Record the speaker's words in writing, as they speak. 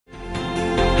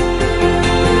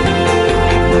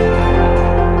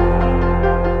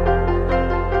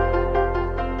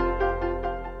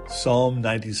Psalm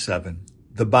 97,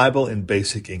 the Bible in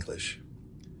Basic English.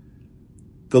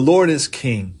 The Lord is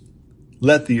King.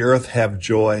 Let the earth have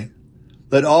joy.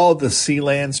 Let all the sea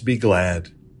lands be glad.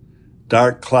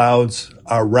 Dark clouds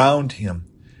are round him.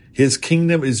 His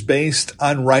kingdom is based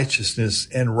on righteousness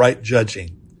and right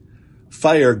judging.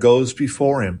 Fire goes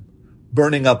before him,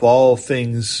 burning up all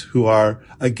things who are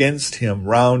against him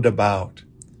round about.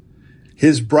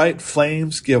 His bright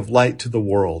flames give light to the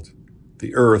world.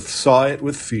 The earth saw it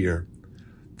with fear.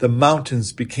 The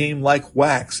mountains became like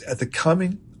wax at the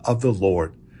coming of the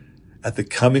Lord, at the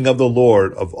coming of the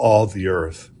Lord of all the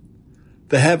earth.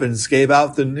 The heavens gave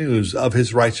out the news of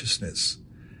his righteousness,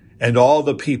 and all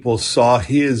the people saw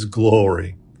his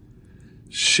glory.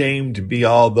 Shamed be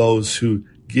all those who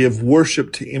give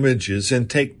worship to images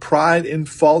and take pride in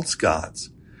false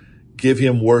gods. Give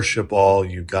him worship, all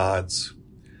you gods.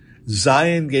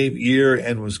 Zion gave ear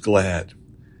and was glad.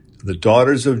 The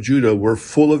daughters of Judah were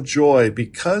full of joy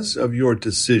because of your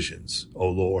decisions, O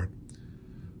Lord.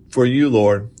 For you,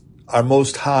 Lord, are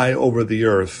most high over the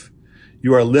earth.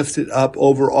 You are lifted up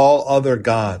over all other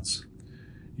gods.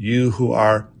 You who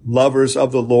are lovers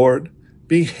of the Lord,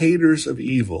 be haters of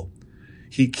evil.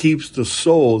 He keeps the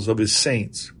souls of his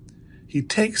saints. He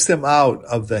takes them out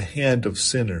of the hand of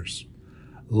sinners.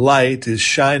 Light is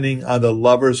shining on the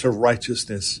lovers of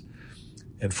righteousness,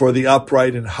 and for the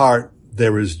upright in heart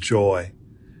there is joy.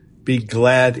 Be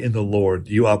glad in the Lord,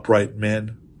 you upright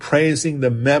men, praising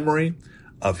the memory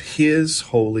of his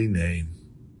holy name.